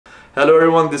Hello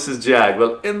everyone, this is Jag.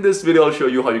 Well, in this video I'll show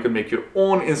you how you can make your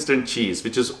own instant cheese,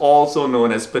 which is also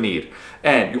known as paneer.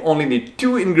 And you only need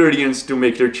two ingredients to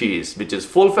make your cheese, which is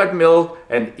full fat milk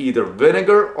and either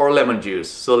vinegar or lemon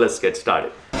juice. So let's get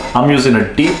started. I'm using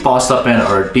a deep pasta pan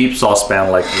or a deep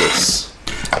saucepan like this.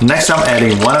 Next I'm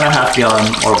adding 1.5 gallon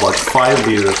or about 5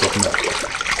 liters of milk.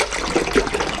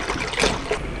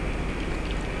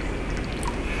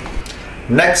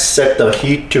 Next, set the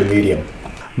heat to medium.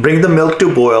 Bring the milk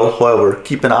to boil, however,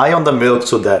 keep an eye on the milk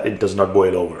so that it does not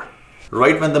boil over.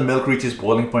 Right when the milk reaches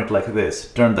boiling point like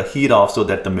this, turn the heat off so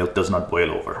that the milk does not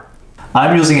boil over.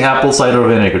 I'm using apple cider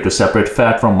vinegar to separate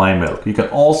fat from my milk. You can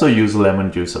also use lemon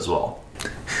juice as well.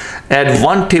 Add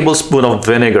 1 tablespoon of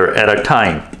vinegar at a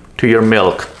time to your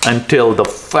milk until the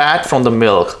fat from the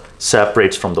milk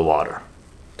separates from the water.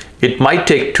 It might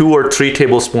take 2 or 3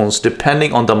 tablespoons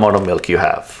depending on the amount of milk you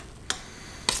have.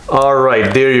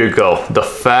 Alright, there you go. The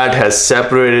fat has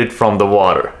separated from the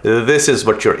water. This is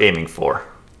what you're aiming for.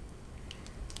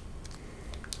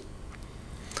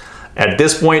 At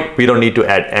this point, we don't need to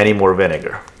add any more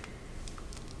vinegar.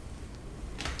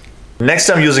 Next,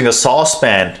 I'm using a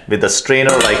saucepan with a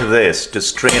strainer like this to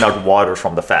strain out water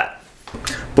from the fat.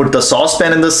 Put the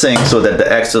saucepan in the sink so that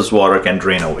the excess water can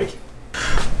drain away.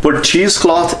 Put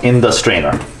cheesecloth in the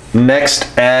strainer.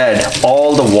 Next, add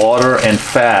all the water and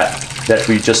fat that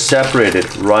we just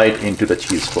separated right into the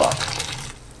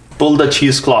cheesecloth. Pull the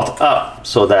cheesecloth up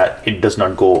so that it does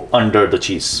not go under the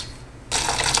cheese.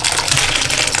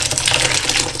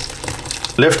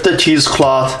 Lift the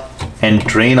cheesecloth and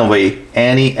drain away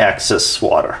any excess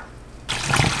water.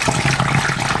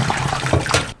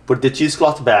 Put the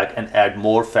cheesecloth back and add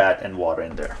more fat and water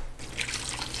in there.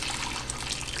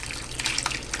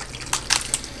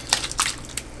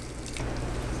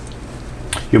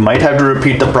 You might have to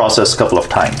repeat the process a couple of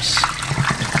times.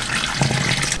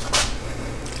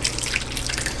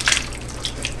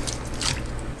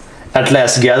 At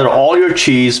last, gather all your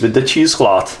cheese with the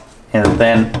cheesecloth and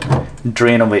then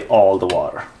drain away all the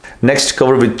water. Next,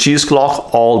 cover with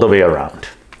cheesecloth all the way around.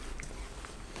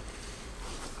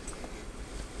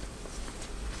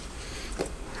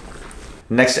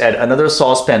 Next, add another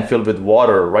saucepan filled with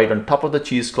water right on top of the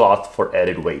cheesecloth for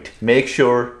added weight. Make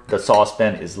sure the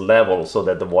saucepan is level so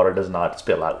that the water does not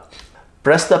spill out.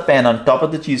 Press the pan on top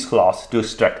of the cheesecloth to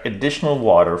extract additional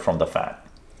water from the fat.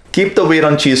 Keep the weight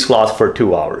on cheesecloth for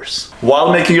 2 hours.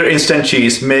 While making your instant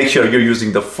cheese, make sure you're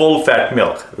using the full fat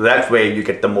milk. That way you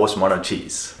get the most amount of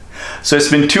cheese. So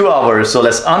it's been 2 hours, so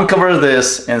let's uncover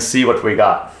this and see what we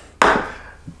got.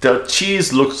 The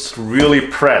cheese looks really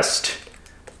pressed.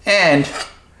 And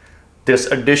there's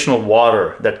additional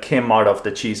water that came out of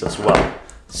the cheese as well.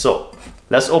 So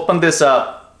let's open this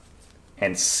up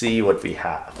and see what we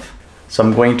have. So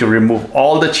I'm going to remove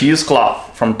all the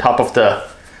cheesecloth from top of the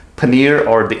paneer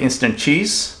or the instant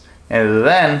cheese. And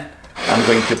then I'm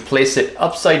going to place it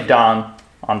upside down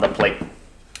on the plate.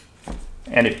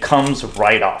 And it comes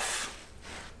right off.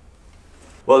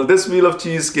 Well, this wheel of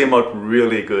cheese came out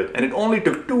really good, and it only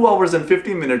took 2 hours and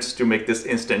 15 minutes to make this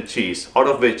instant cheese, out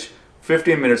of which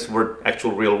 15 minutes were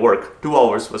actual real work. 2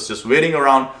 hours was just waiting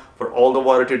around for all the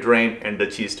water to drain and the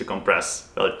cheese to compress.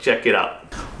 Well, check it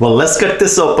out. Well, let's cut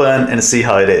this open and see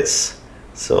how it is.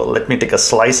 So let me take a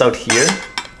slice out here.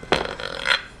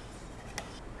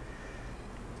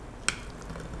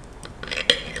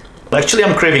 Actually,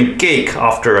 I'm craving cake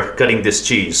after cutting this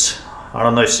cheese. I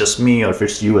don't know if it's just me or if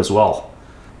it's you as well.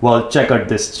 Well, check out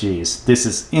this cheese. This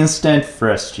is instant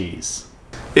fresh cheese.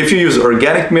 If you use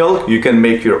organic milk, you can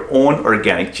make your own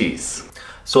organic cheese.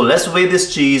 So let's weigh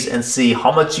this cheese and see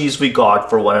how much cheese we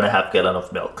got for 1.5 gallon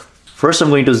of milk. First,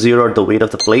 I'm going to zero out the weight of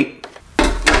the plate.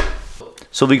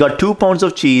 So we got 2 pounds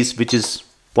of cheese, which is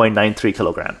 0.93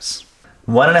 kilograms.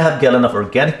 1.5 gallon of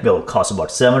organic milk costs about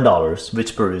 $7,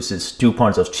 which produces 2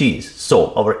 pounds of cheese.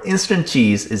 So our instant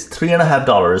cheese is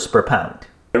 $3.50 per pound.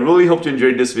 I really hope you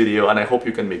enjoyed this video, and I hope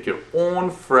you can make your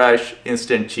own fresh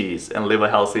instant cheese and live a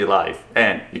healthy life.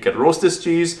 And you can roast this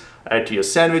cheese, add to your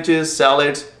sandwiches,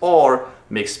 salads, or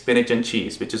make spinach and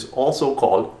cheese, which is also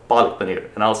called palak paneer.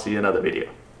 And I'll see you in another video.